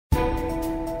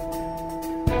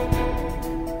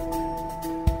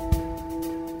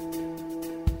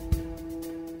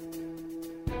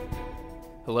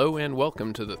Hello and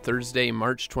welcome to the Thursday,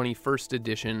 March 21st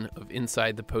edition of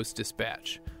Inside the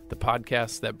Post-Dispatch, the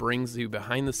podcast that brings you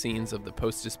behind the scenes of the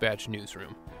Post-Dispatch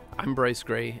newsroom. I'm Bryce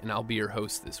Gray, and I'll be your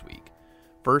host this week.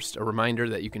 First, a reminder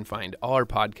that you can find all our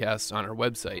podcasts on our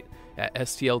website at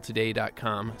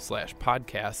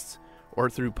stltoday.com/podcasts or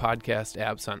through podcast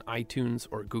apps on iTunes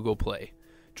or Google Play.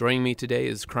 Joining me today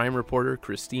is crime reporter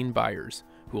Christine Byers,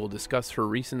 who will discuss her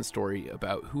recent story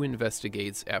about who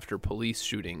investigates after police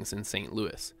shootings in St.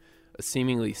 Louis, a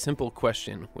seemingly simple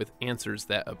question with answers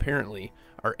that apparently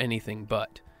are anything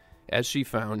but. As she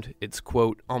found, it's,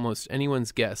 quote, almost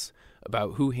anyone's guess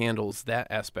about who handles that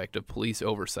aspect of police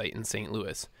oversight in St.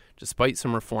 Louis, despite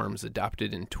some reforms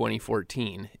adopted in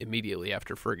 2014, immediately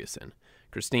after Ferguson.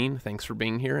 Christine, thanks for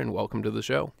being here and welcome to the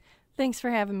show. Thanks for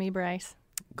having me, Bryce.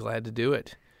 Glad to do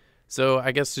it. So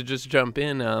I guess to just jump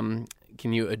in,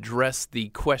 can you address the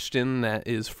question that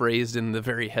is phrased in the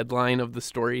very headline of the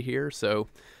story here? So,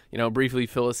 briefly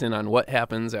fill us in on what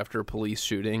happens after a police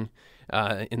shooting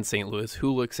in St. Louis,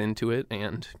 who looks into it,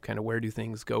 and kind of where do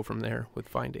things go from there with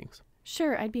findings?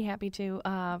 Sure, I'd be happy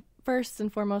to. First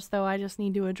and foremost, though, I just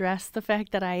need to address the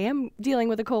fact that I am dealing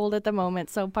with a cold at the moment,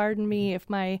 so pardon me if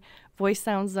my voice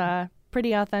sounds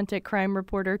pretty authentic crime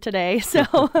reporter today.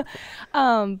 So,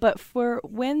 but for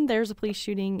when there's a police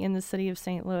shooting in the city of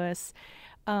St. Louis,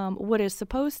 what is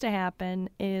supposed to happen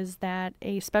is that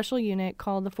a special unit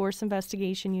called the Force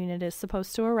Investigation Unit is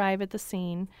supposed to arrive at the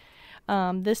scene.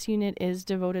 This unit is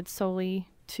devoted solely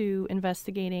to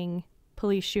investigating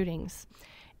police shootings.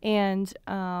 And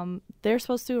they're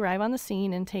supposed to arrive on the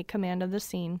scene and take command of the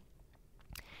scene.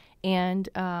 And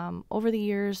over the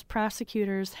years,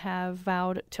 prosecutors have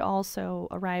vowed to also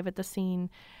arrive at the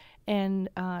scene. And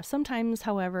sometimes,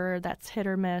 however, that's hit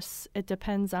or miss. It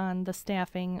depends on the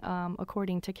staffing,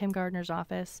 according to Kim Gardner's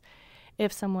office,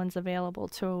 if someone's available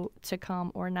to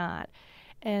come or not.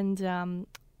 And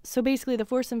so basically, the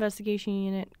Force Investigation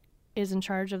Unit is in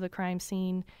charge of the crime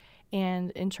scene and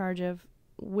in charge of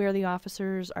where the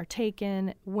officers are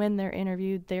taken, when they're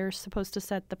interviewed. They're supposed to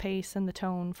set the pace and the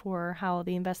tone for how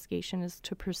the investigation is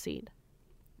to proceed.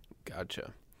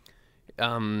 Gotcha.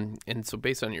 And so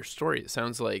based on your story, it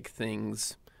sounds like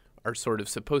things are sort of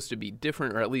supposed to be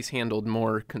different, or at least handled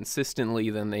more consistently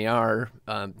than they are,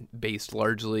 based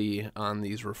largely on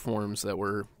these reforms that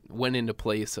went into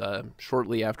place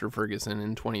shortly after Ferguson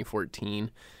in 2014.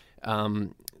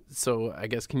 So I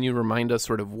guess, can you remind us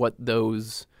sort of what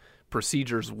those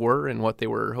procedures were and what they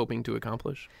were hoping to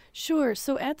accomplish? Sure.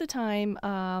 So at the time,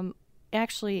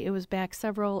 actually it was back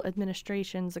several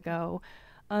administrations ago,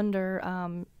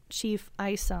 under Chief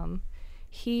Isom,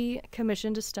 he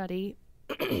commissioned a study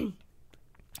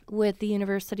with the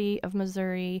University of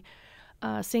Missouri,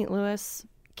 St. Louis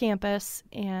campus,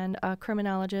 and a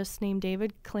criminologist named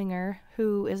David Klinger,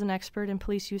 who is an expert in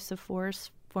police use of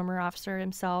force, former officer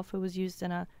himself, who was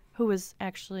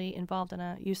actually involved in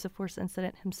a use of force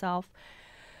incident himself.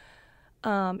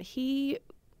 He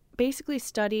basically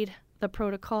studied the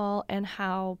protocol and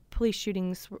how police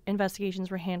shootings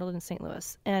investigations were handled in St.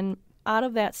 Louis. And out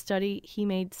of that study, he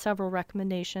made several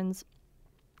recommendations.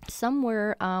 Some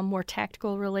were more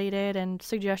tactical related and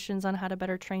suggestions on how to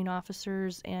better train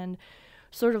officers and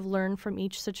sort of learn from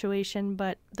each situation.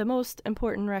 But the most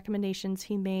important recommendations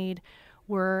he made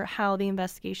were how the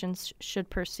investigations should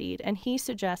proceed. And he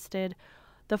suggested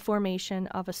the formation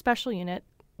of a special unit,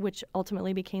 which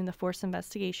ultimately became the Force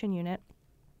Investigation Unit,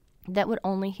 that would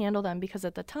only handle them, because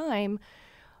at the time,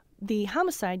 the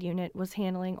homicide unit was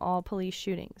handling all police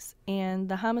shootings. And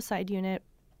the homicide unit,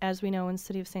 as we know in the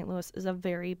city of St. Louis, is a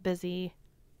very busy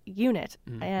unit.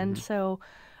 Mm-hmm. And so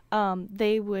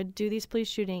they would do these police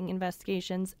shooting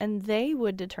investigations, and they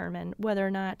would determine whether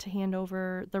or not to hand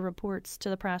over the reports to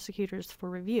the prosecutors for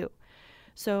review.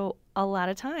 So a lot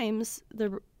of times,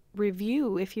 the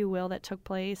review, if you will, that took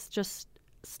place just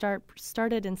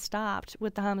started and stopped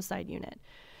with the homicide unit.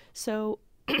 So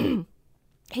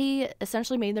he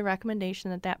essentially made the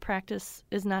recommendation that practice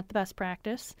is not the best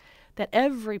practice, that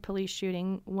every police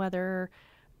shooting, whether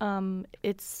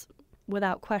it's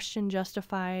without question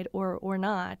justified or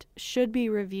not, should be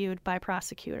reviewed by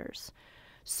prosecutors.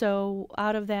 So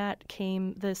out of that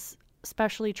came this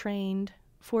specially trained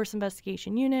Force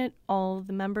Investigation Unit. All of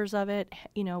the members of it,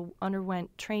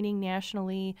 underwent training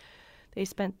nationally. They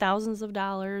spent thousands of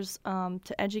dollars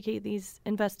to educate these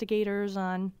investigators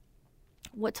on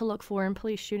what to look for in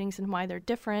police shootings and why they're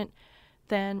different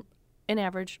than an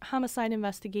average homicide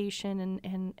investigation,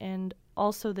 and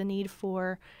also the need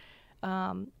for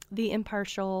the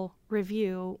impartial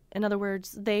review. In other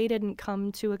words, they didn't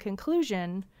come to a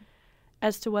conclusion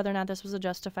as to whether or not this was a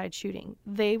justified shooting.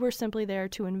 They were simply there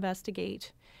to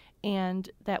investigate and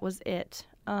that was it.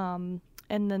 And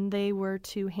then they were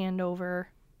to hand over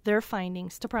their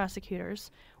findings to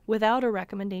prosecutors without a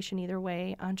recommendation either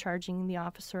way on charging the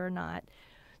officer or not,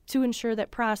 to ensure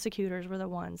that prosecutors were the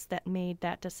ones that made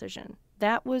that decision.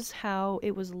 That was how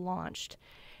it was launched.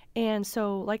 And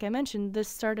so, like I mentioned, this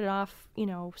started off,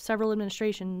 several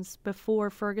administrations before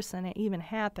Ferguson even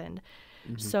happened.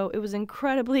 Mm-hmm. So it was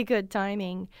incredibly good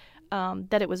timing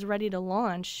that it was ready to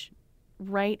launch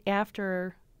right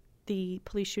after the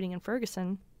police shooting in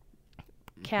Ferguson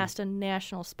cast a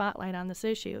national spotlight on this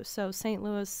issue. So St.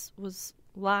 Louis was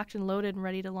locked and loaded and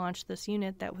ready to launch this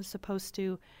unit that was supposed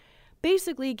to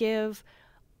basically give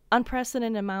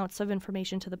unprecedented amounts of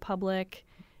information to the public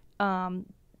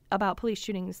about police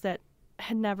shootings that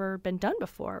had never been done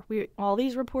before. All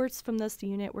these reports from this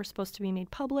unit were supposed to be made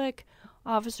public.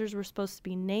 Officers were supposed to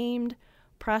be named.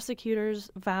 Prosecutors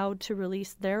vowed to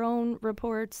release their own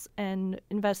reports and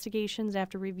investigations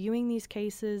after reviewing these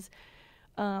cases.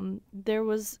 There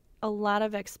was a lot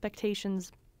of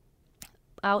expectations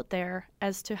out there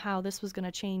as to how this was going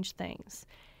to change things.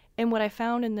 And what I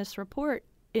found in this report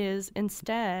is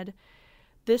instead,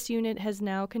 this unit has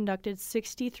now conducted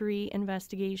 63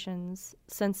 investigations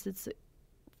since its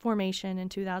formation in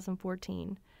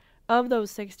 2014. Of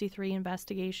those 63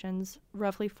 investigations,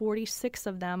 roughly 46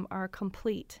 of them are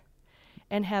complete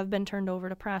and have been turned over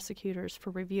to prosecutors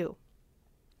for review.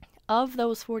 Of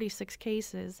those 46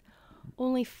 cases,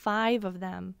 only 5 of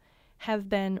them have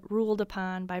been ruled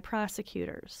upon by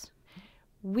prosecutors.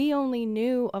 We only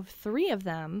knew of 3 of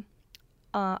them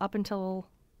up until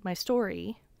my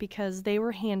story because they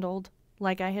were handled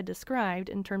like I had described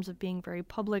in terms of being very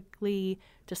publicly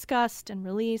discussed and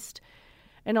released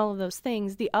and all of those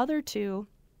things. The other 2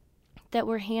 that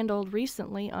were handled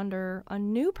recently under a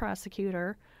new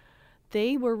prosecutor,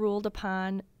 they were ruled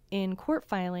upon in court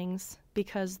filings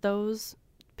because those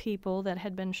people that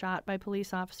had been shot by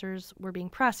police officers were being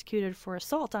prosecuted for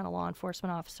assault on a law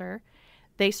enforcement officer.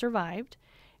 They survived,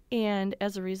 and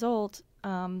as a result,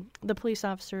 the police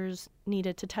officers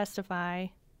needed to testify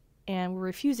and were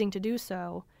refusing to do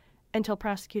so until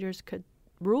prosecutors could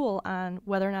rule on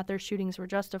whether or not their shootings were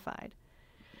justified.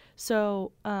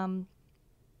 So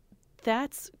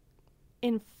that's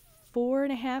in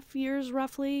 4.5 years,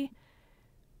 roughly,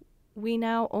 we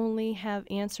now only have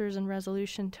answers and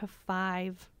resolution to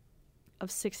 5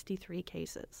 of 63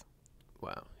 cases.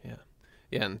 Wow, yeah.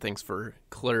 Yeah, and thanks for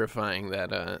clarifying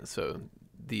that. So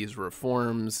these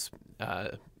reforms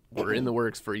were in the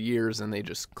works for years, and they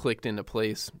just clicked into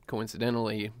place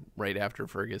coincidentally right after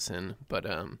Ferguson. But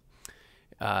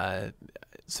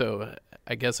so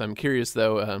I guess I'm curious,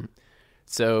 though.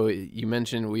 So you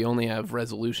mentioned we only have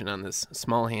resolution on this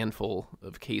small handful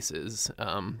of cases.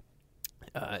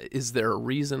 Is there a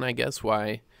reason, I guess,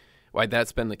 why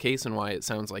that's been the case and why it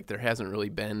sounds like there hasn't really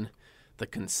been the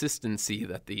consistency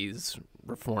that these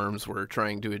reforms were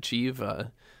trying to achieve?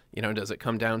 Does it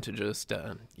come down to just,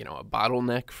 a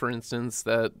bottleneck, for instance,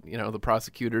 that, the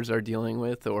prosecutors are dealing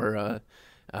with? Or,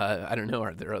 I don't know,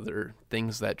 are there other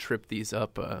things that trip these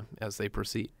up as they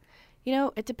proceed?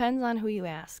 It depends on who you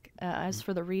ask as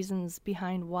for the reasons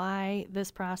behind why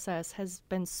this process has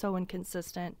been so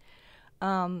inconsistent.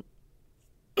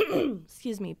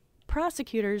 Excuse me.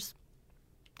 Prosecutors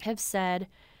have said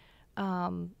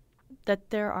that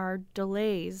there are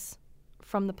delays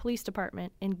from the police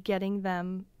department in getting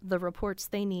them the reports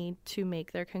they need to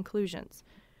make their conclusions.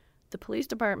 The police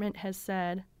department has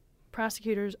said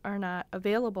prosecutors are not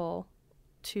available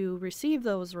to receive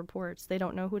those reports. They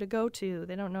don't know who to go to.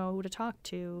 They don't know who to talk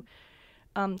to.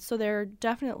 So they're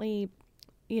definitely,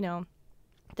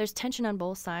 there's tension on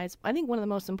both sides. I think one of the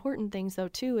most important things, though,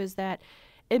 too, is that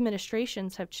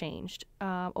administrations have changed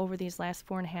over these last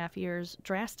 4.5 years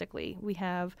drastically. We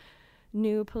have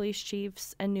new police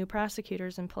chiefs and new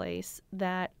prosecutors in place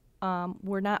that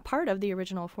were not part of the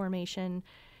original formation.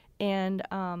 And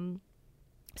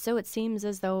so it seems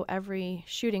as though every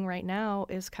shooting right now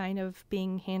is kind of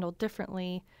being handled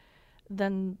differently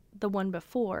than the one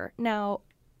before. Now,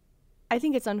 I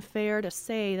think it's unfair to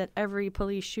say that every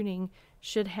police shooting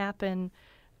should happen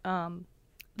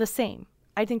the same.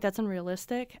 I think that's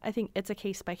unrealistic. I think it's a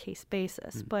case-by-case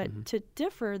basis. Mm-hmm. But to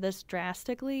differ this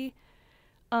drastically,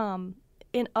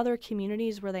 in other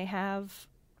communities where they have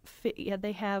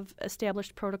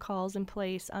established protocols in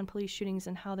place on police shootings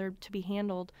and how they're to be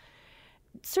handled,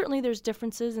 certainly there's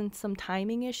differences in some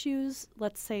timing issues.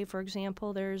 Let's say, for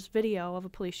example, there's video of a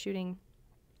police shooting.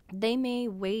 They may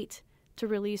wait to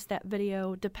release that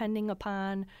video depending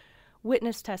upon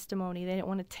witness testimony. They don't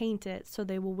want to taint it, so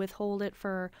they will withhold it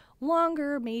for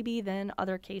longer maybe than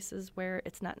other cases where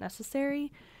it's not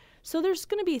necessary. So there's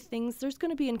going to be there's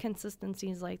going to be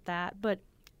inconsistencies like that, but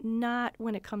not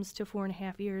when it comes to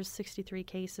 4.5 years, 63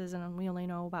 cases, and we only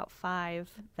know about 5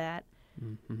 that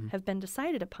have been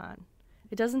decided upon.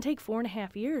 It doesn't take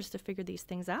 4.5 years to figure these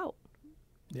things out.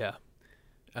 Yeah.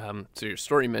 So your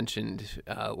story mentioned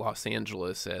Los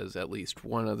Angeles as at least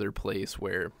one other place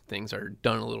where things are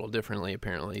done a little differently,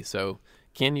 apparently. So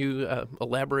can you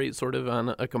elaborate sort of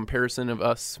on a comparison of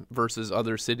us versus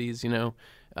other cities?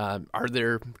 Are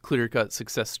there clear-cut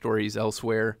success stories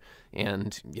elsewhere?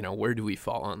 And, where do we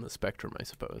fall on the spectrum, I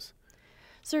suppose?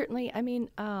 Certainly. I mean,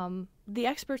 the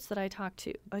experts that I talked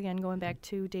to, again, going back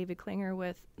to David Klinger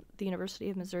with the University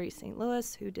of Missouri St.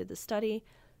 Louis, who did the study,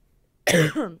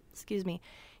 excuse me,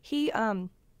 he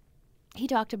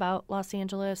talked about Los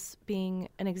Angeles being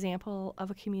an example of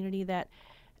a community that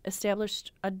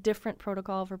established a different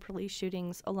protocol for police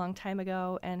shootings a long time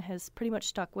ago and has pretty much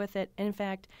stuck with it. And in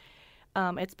fact,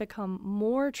 it's become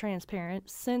more transparent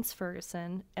since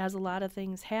Ferguson, as a lot of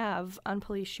things have on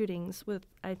police shootings, with,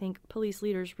 I think, police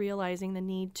leaders realizing the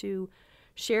need to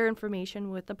share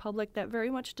information with the public that very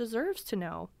much deserves to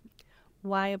know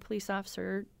why a police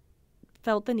officer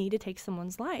felt the need to take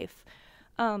someone's life.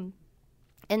 And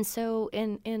so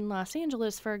in Los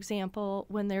Angeles, for example,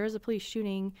 when there is a police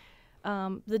shooting,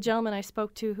 the gentleman I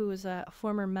spoke to, who was a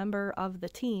former member of the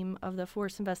team of the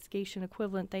force investigation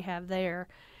equivalent they have there,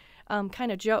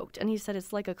 kind of joked, and he said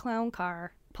it's like a clown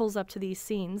car pulls up to these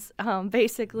scenes,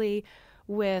 basically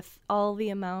with all the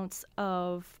amounts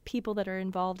of people that are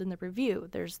involved in the review.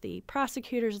 There's the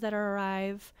prosecutors that are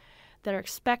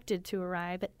expected to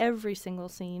arrive at every single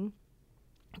scene.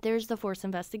 There's the force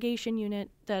investigation unit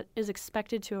that is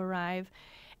expected to arrive,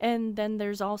 and then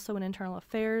there's also an internal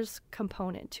affairs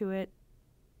component to it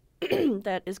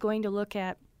that is going to look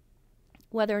at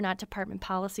whether or not department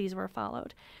policies were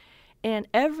followed. And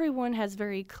everyone has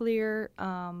very clear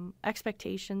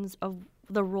expectations of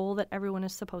the role that everyone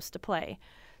is supposed to play.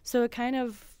 So it kind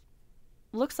of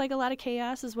looks like a lot of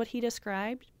chaos is what he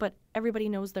described, but everybody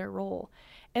knows their role.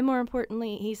 And more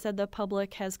importantly, he said the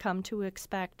public has come to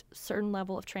expect a certain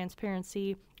level of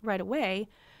transparency right away.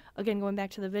 Again, going back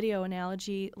to the video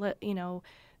analogy,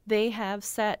 they have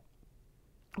set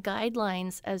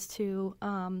guidelines as to,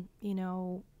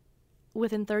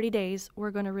 within 30 days,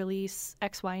 we're going to release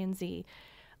X, Y, and Z.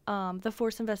 The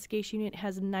Force Investigation Unit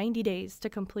has 90 days to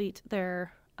complete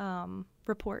their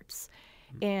reports.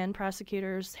 And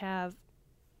prosecutors have,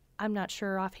 I'm not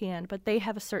sure offhand, but they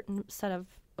have a certain set of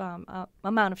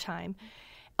amount of time.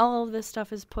 All of this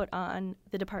stuff is put on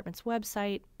the department's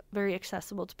website, very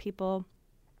accessible to people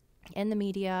and the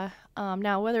media.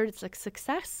 Now, whether it's a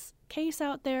success case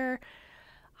out there,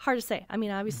 hard to say. I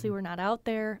mean, obviously, we're not out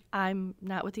there. I'm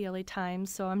not with the LA Times,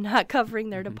 so I'm not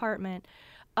covering their department.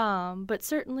 But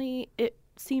certainly, it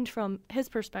seemed from his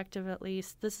perspective, at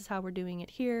least, this is how we're doing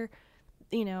it here,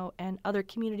 and other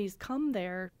communities come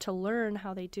there to learn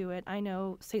how they do it. I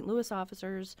know St. Louis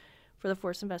officers for the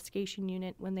Force Investigation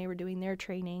Unit, when they were doing their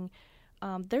training,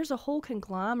 there's a whole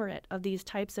conglomerate of these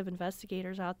types of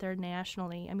investigators out there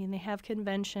nationally. I mean, they have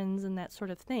conventions and that sort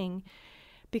of thing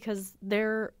because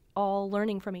they're all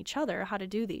learning from each other how to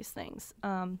do these things.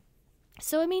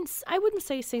 So, I mean, I wouldn't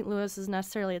say St. Louis is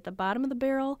necessarily at the bottom of the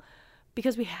barrel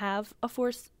because we have a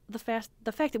force. The fact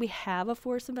that we have a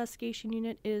Force Investigation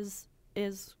Unit is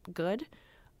good.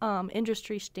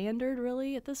 Industry standard,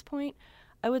 really, at this point,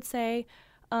 I would say.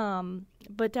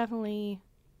 But definitely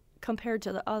compared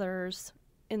to the others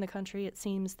in the country, it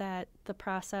seems that the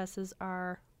processes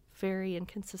are very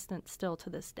inconsistent still to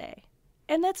this day.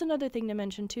 And that's another thing to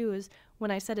mention, too, is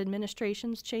when I said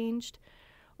administrations changed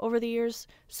over the years,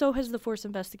 so has the Force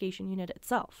Investigation Unit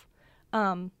itself.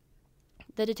 The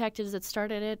detectives that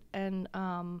started it and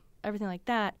everything like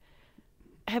that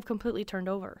have completely turned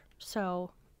over.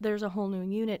 So there's a whole new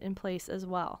unit in place as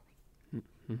well.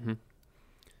 Mm-hmm.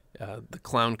 The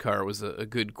clown car was a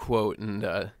good quote,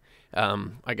 and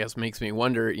I guess makes me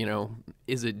wonder,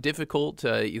 is it difficult,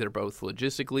 either both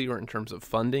logistically or in terms of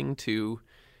funding, to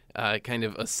kind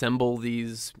of assemble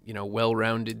these,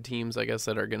 well-rounded teams, I guess,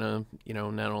 that are going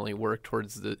to, not only work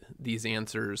towards these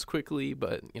answers quickly,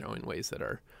 but, in ways that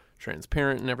are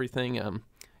transparent and everything?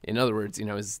 In other words,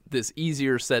 is this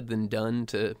easier said than done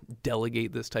to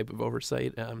delegate this type of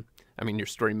oversight? I mean, your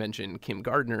story mentioned Kim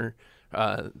Gardner,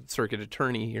 circuit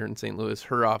attorney here in St. Louis.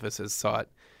 Her office has sought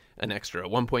an extra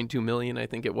 $1.2 million, I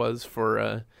think it was,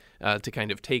 for to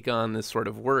kind of take on this sort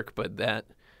of work, but that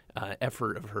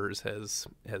effort of hers has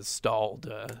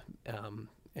stalled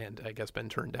and I guess been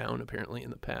turned down apparently in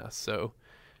the past. So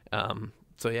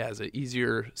yeah, is it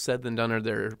easier said than done? Are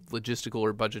there logistical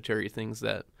or budgetary things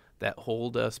that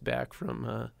hold us back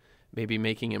from maybe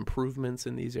making improvements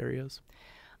in these areas?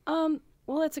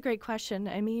 Well, that's a great question.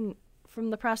 I mean, from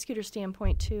the prosecutor's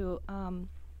standpoint, too, from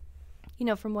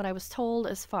what I was told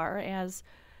as far as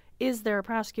is there a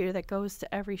prosecutor that goes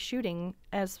to every shooting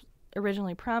as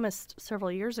originally promised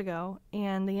several years ago?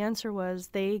 And the answer was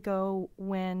they go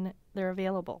when they're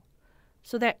available.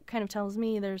 So that kind of tells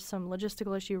me there's some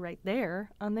logistical issue right there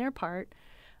on their part.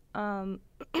 And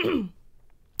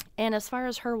as far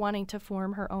as her wanting to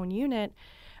form her own unit,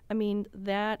 I mean,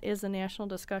 that is a national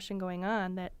discussion going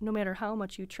on that no matter how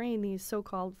much you train these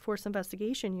so-called force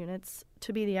investigation units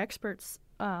to be the experts,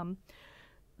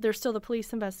 they're still the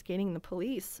police investigating the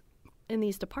police in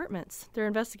these departments. They're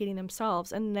investigating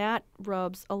themselves, and that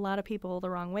rubs a lot of people the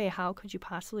wrong way. How could you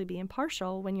possibly be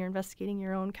impartial when you're investigating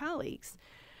your own colleagues?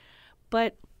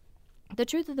 But the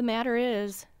truth of the matter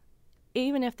is,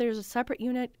 even if there's a separate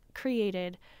unit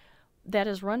created that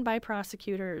is run by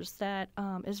prosecutors, that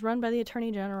is run by the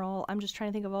Attorney General, I'm just trying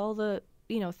to think of all the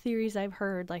theories I've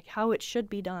heard, like how it should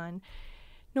be done.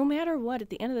 No matter what, at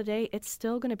the end of the day, it's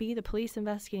still going to be the police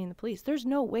investigating the police. There's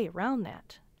no way around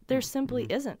that. There simply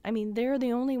isn't. I mean, they're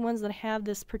the only ones that have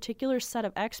this particular set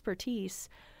of expertise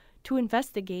to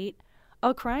investigate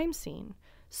a crime scene.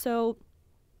 So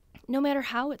no matter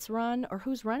how it's run or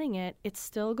who's running it, it's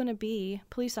still going to be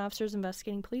police officers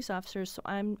investigating police officers. So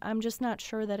I'm just not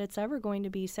sure that it's ever going to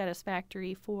be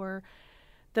satisfactory for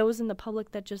those in the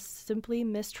public that just simply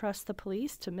mistrust the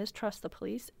police to mistrust the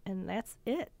police, and that's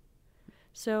it.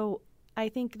 So I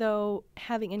think, though,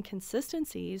 having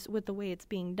inconsistencies with the way it's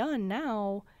being done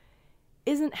now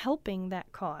isn't helping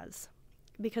that cause,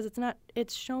 because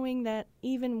it's showing that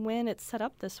even when it's set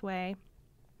up this way,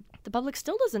 the public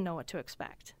still doesn't know what to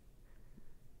expect.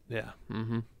 Yeah.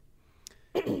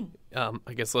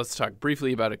 I guess let's talk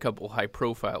briefly about a couple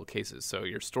high-profile cases. So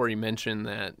your story mentioned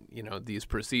that, these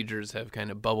procedures have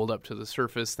kind of bubbled up to the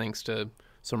surface thanks to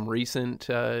some recent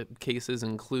cases,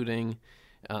 including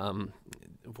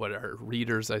what our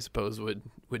readers, I suppose,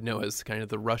 would know as kind of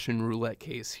the Russian roulette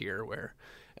case here, where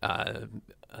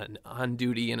an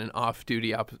on-duty and an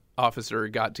off-duty officer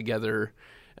got together,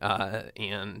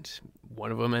 and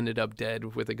one of them ended up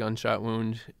dead with a gunshot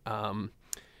wound.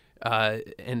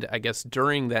 And I guess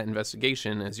during that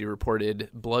investigation, as you reported,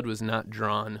 blood was not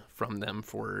drawn from them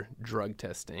for drug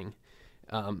testing.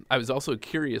 I was also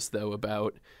curious, though,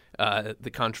 about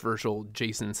the controversial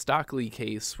Jason Stockley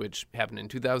case, which happened in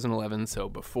 2011, so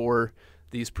before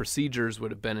these procedures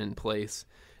would have been in place.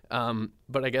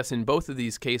 But I guess in both of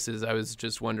these cases, I was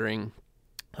just wondering,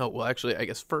 I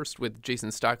guess first with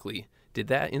Jason Stockley, did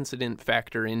that incident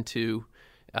factor into,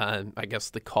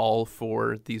 the call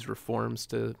for these reforms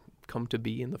to come to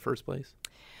be in the first place?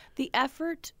 The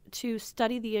effort to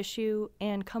study the issue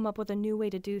and come up with a new way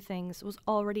to do things was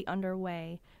already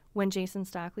underway when the Jason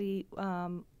Stockley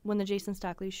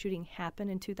shooting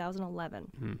happened in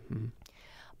 2011. Mm-hmm.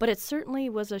 But it certainly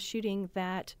was a shooting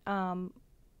that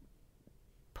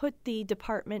put the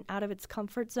department out of its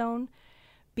comfort zone,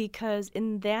 because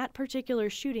in that particular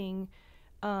shooting,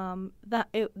 the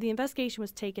investigation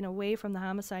was taken away from the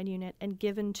homicide unit and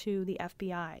given to the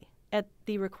FBI at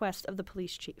the request of the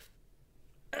police chief.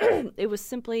 It was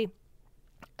simply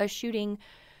a shooting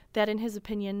that, in his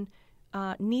opinion,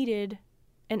 needed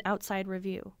an outside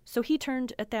review. So he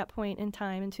turned at that point in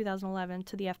time in 2011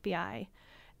 to the FBI.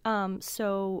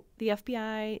 So the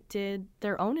FBI did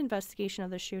their own investigation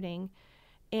of the shooting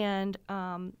and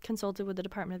consulted with the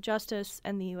Department of Justice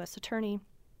and the U.S. Attorney.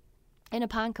 And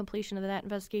upon completion of that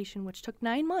investigation, which took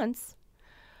 9 months,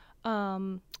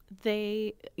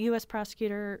 the U.S.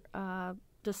 prosecutor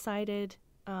decided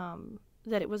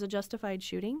that it was a justified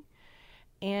shooting,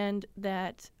 and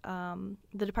that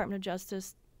the Department of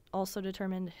Justice also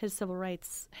determined his civil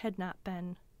rights had not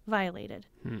been violated.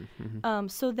 Mm-hmm.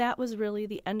 So that was really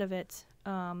the end of it,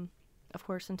 of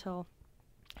course, until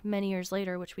many years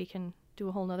later, which we can do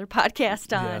a whole nother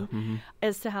podcast on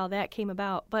as to how that came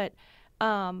about. But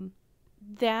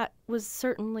that was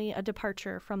certainly a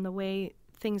departure from the way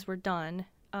things were done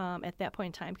at that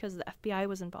point in time, because the FBI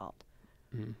was involved.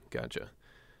 Gotcha.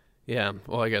 Yeah,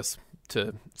 well, I guess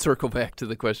to circle back to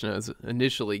the question I was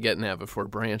initially getting at before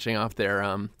branching off there,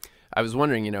 I was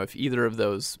wondering, if either of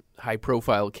those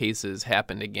high-profile cases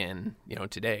happened again,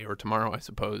 today or tomorrow, I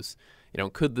suppose,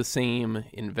 could the same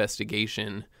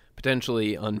investigation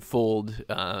potentially unfold,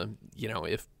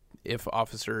 if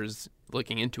officers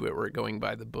looking into it were going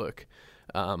by the book?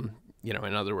 In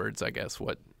other words, I guess,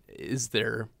 what is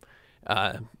there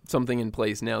something in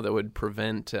place now that would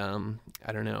prevent, some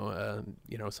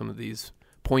of these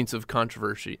points of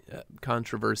controversy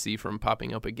from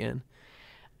popping up again?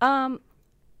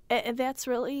 That's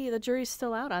really, the jury's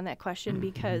still out on that question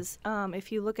because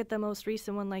if you look at the most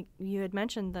recent one, like you had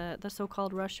mentioned, the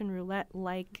so-called Russian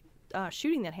roulette-like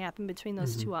shooting that happened between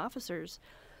those two officers,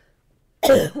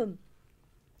 that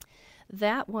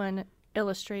one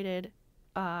illustrated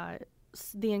the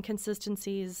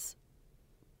inconsistencies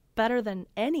better than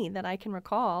any that I can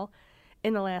recall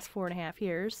in the last 4.5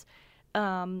 years.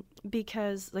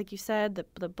 Because, like you said,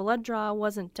 the blood draw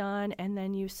wasn't done, and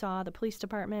then you saw the police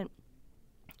department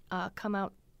come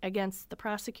out against the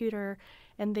prosecutor,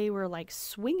 and they were like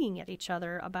swinging at each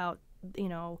other about,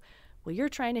 well, you're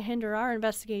trying to hinder our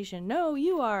investigation. No,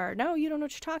 you are. No, you don't know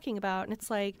what you're talking about. And it's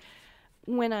like,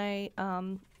 when I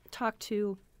talked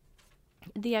to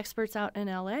the experts out in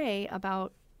LA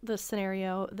about the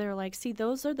scenario, they're like, see,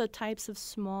 those are the types of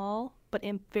small but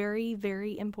very,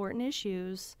 very important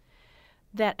issues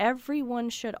that everyone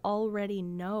should already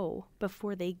know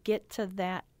before they get to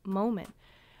that moment.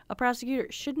 A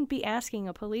prosecutor shouldn't be asking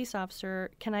a police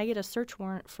officer, can I get a search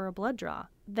warrant for a blood draw?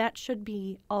 That should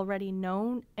be already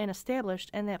known and established,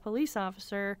 and that police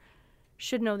officer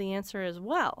should know the answer as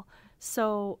well.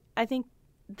 So I think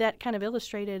that kind of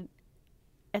illustrated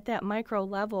at that micro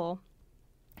level,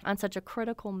 on such a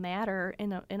critical matter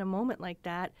in a moment like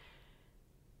that,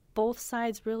 both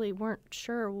sides really weren't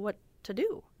sure what to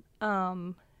do.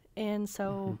 And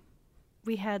so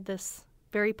we had this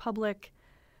very public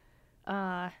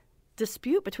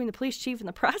dispute between the police chief and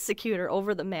the prosecutor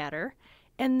over the matter.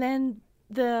 And then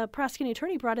the prosecuting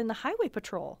attorney brought in the highway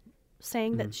patrol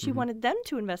saying that she wanted them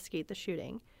to investigate the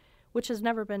shooting, which has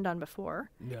never been done before.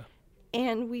 Yeah.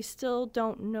 And we still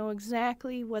don't know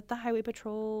exactly what the highway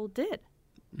patrol did.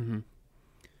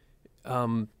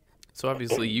 So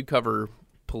obviously you cover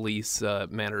police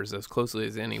matters as closely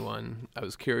as anyone. I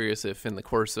was curious if in the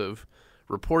course of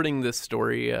reporting this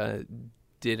story,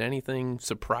 did anything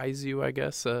surprise you, I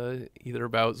guess, either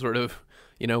about sort of,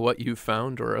 what you've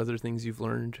found or other things you've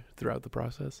learned throughout the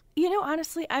process?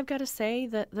 Honestly, I've got to say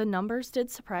that the numbers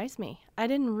did surprise me. I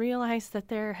didn't realize that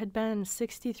there had been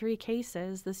 63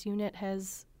 cases this unit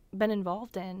has been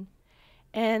involved in,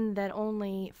 and that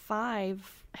only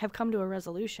 5 have come to a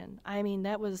resolution. I mean,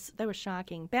 that was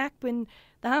shocking. Back when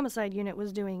the homicide unit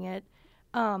was doing it,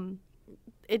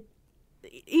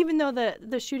 even though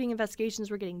the shooting investigations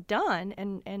were getting done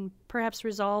and perhaps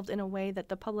resolved in a way that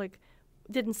the public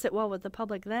didn't sit well with the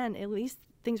public then, at least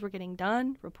things were getting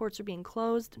done, reports were being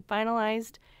closed and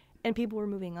finalized, and people were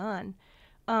moving on.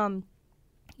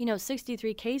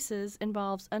 63 cases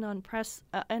involves an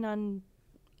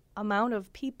amount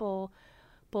of people,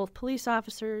 both police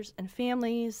officers and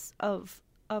families of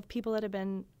people that have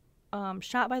been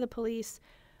shot by the police,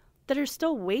 that are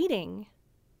still waiting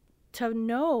to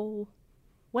know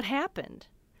what happened.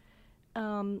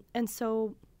 And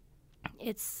so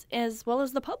it's, as well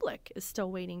as the public is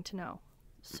still waiting to know.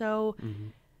 So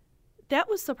that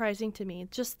was surprising to me,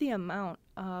 just the amount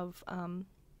of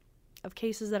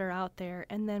cases that are out there.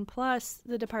 And then plus,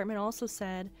 the department also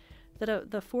said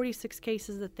that the 46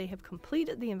 cases that they have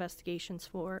completed the investigations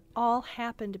for all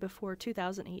happened before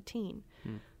 2018.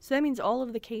 So that means all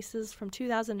of the cases from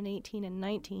 2018 and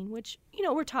 19, which,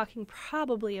 we're talking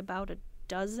probably about a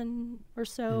dozen or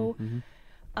so.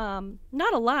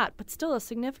 Not a lot, but still a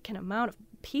significant amount of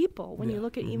people. When you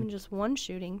look at even just one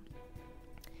shooting,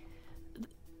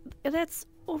 that's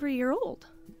over a year old.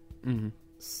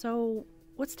 So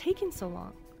what's taking so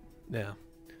long? Yeah.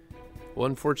 Well,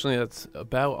 unfortunately, that's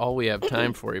about all we have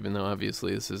time for, even though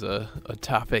obviously this is a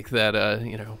topic that,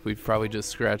 we've probably just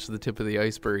scratched the tip of the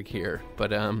iceberg here.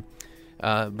 But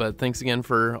thanks again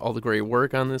for all the great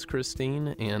work on this,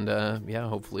 Christine. And,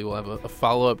 hopefully we'll have a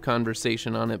follow-up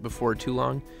conversation on it before too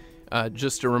long.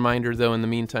 Just a reminder, though, in the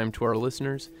meantime, to our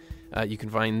listeners, you can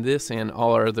find this and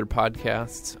all our other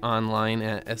podcasts online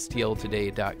at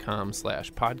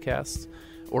stltoday.com/podcasts,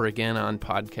 or again on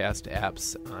podcast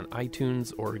apps on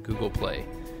iTunes or Google Play.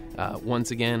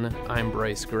 Once again, I'm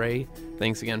Bryce Gray.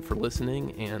 Thanks again for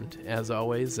listening, and as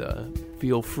always,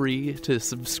 feel free to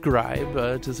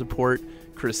subscribe to support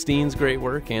Christine's great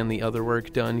work and the other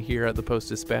work done here at the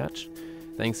Post-Dispatch.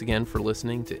 Thanks again for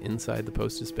listening to Inside the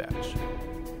Post-Dispatch.